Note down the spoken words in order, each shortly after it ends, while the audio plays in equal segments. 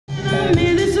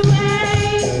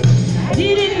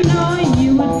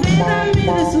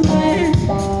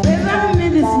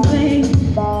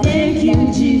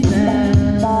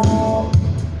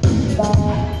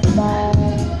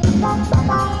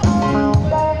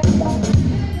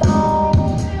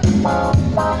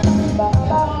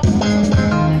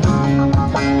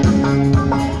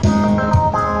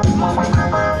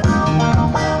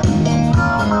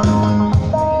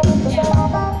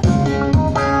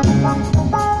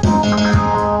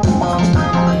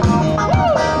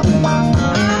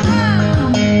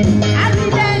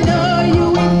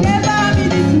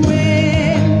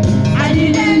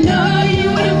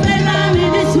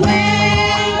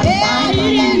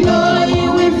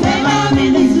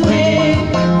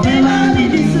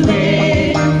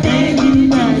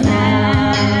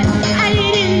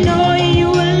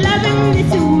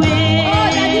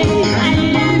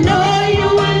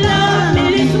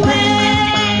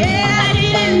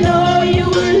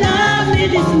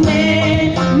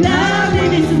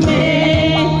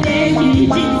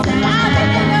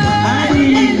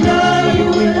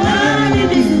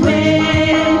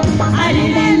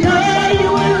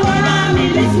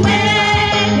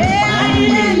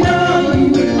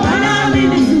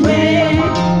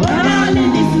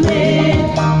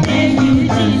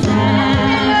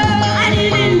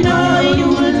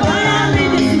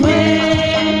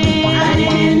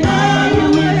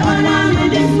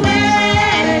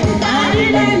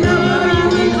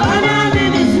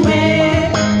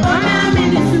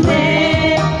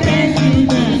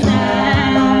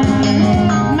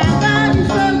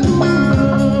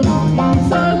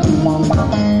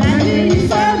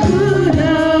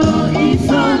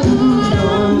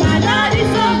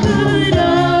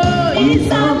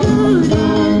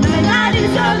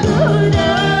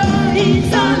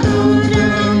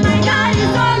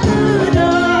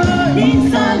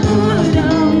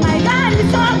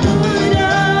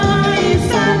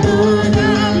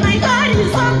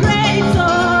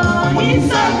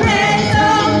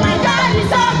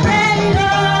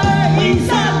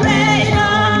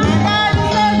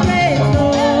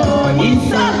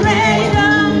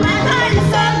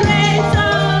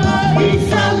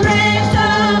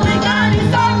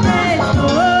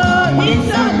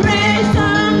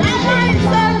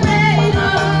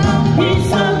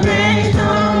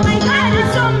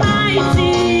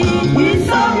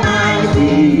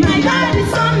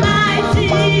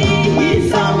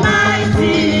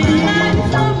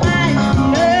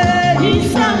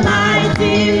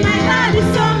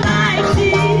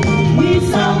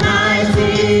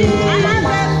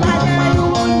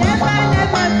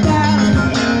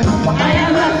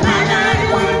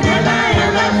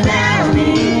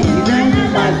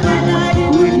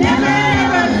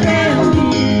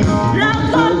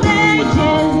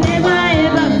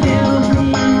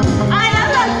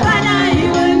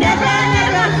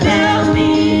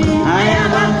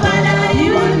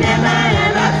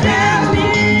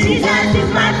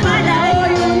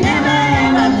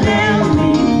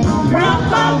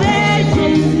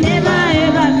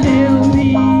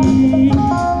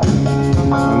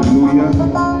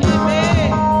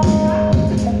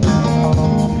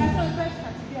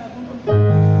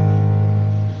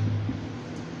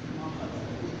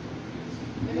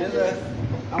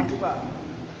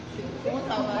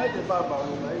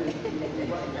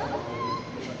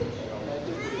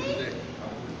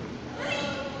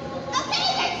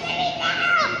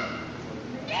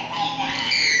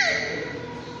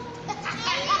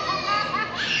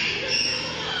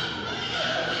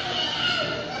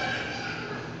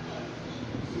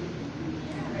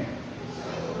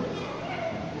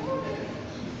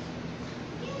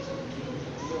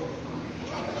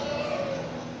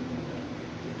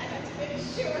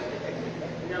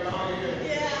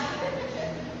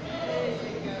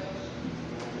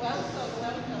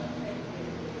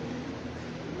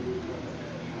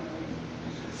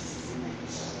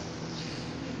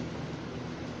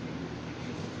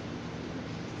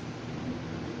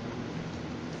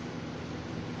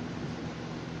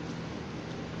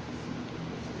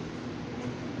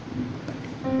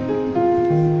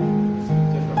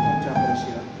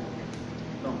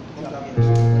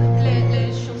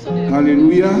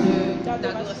Hallelujah.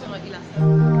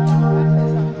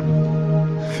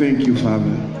 Thank you,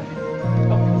 Father.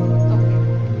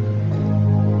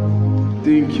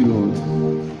 Thank you, Lord.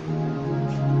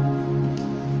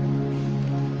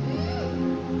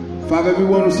 Father, we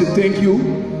want to say thank you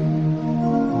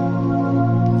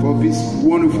for this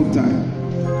wonderful time.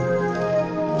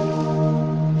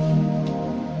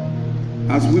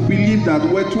 As we believe that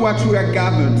where two or three are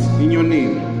gathered in your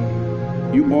name,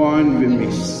 you are in the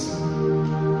midst.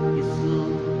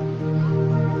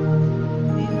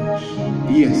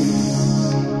 Yes.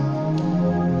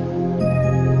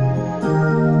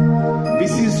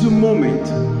 This is the moment.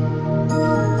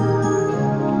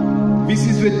 This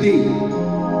is the day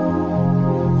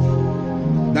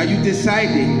that you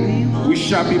decided we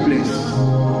shall be blessed.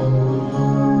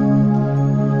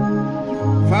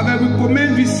 Father, we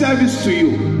commend this service to you.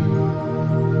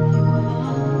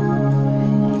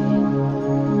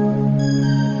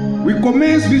 We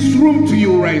commend this room to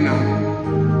you right now.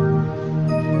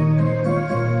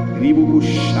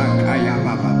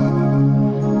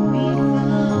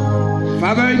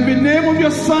 Father, in the name of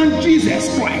your Son Jesus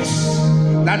Christ,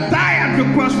 that died at the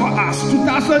cross for us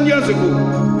 2,000 years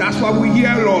ago, that's why we're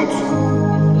here, Lord,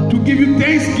 to give you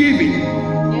thanksgiving,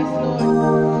 yes,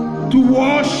 Lord, to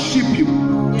worship you,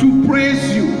 to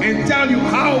praise you, and tell you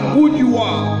how good you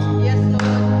are. Yes,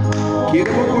 Lord.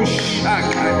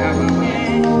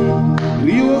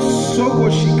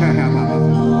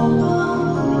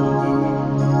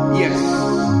 Yes.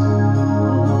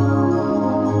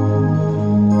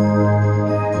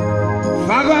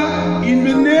 Father, in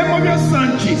the name of your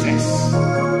Son Jesus,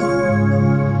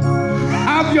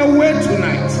 have your way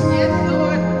tonight. Yes,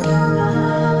 Lord.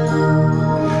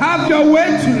 Have your way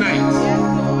tonight. Yes,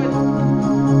 Lord.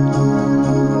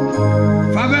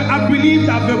 Father, I believe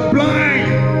that the blind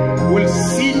will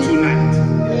see tonight.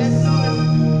 Yes,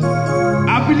 Lord.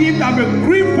 I believe that the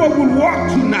cripple will walk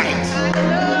tonight.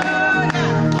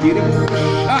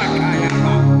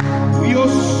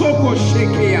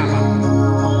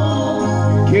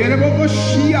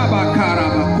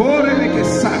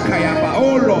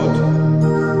 Oh Lord,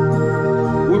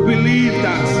 we believe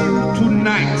that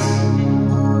tonight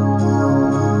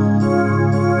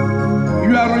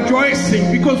you are rejoicing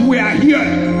because we are here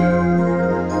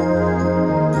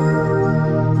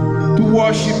to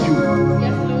worship you.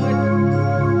 Yes,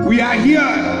 Lord. We are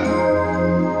here.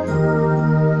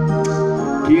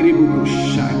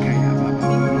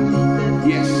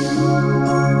 Yes.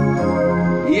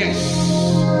 Yes.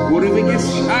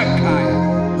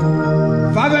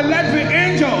 Father, let the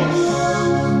angels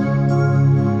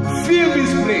fill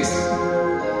this place.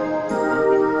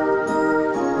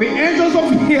 The angels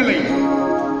of healing,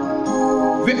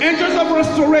 the angels of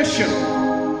restoration,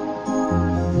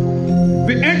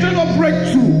 the angels of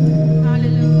breakthrough.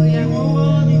 Hallelujah.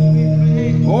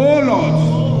 Oh Lord.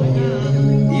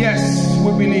 Yes,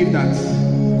 we believe that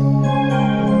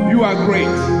you are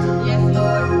great. Yes,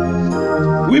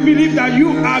 Lord. We believe that you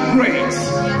are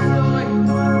great.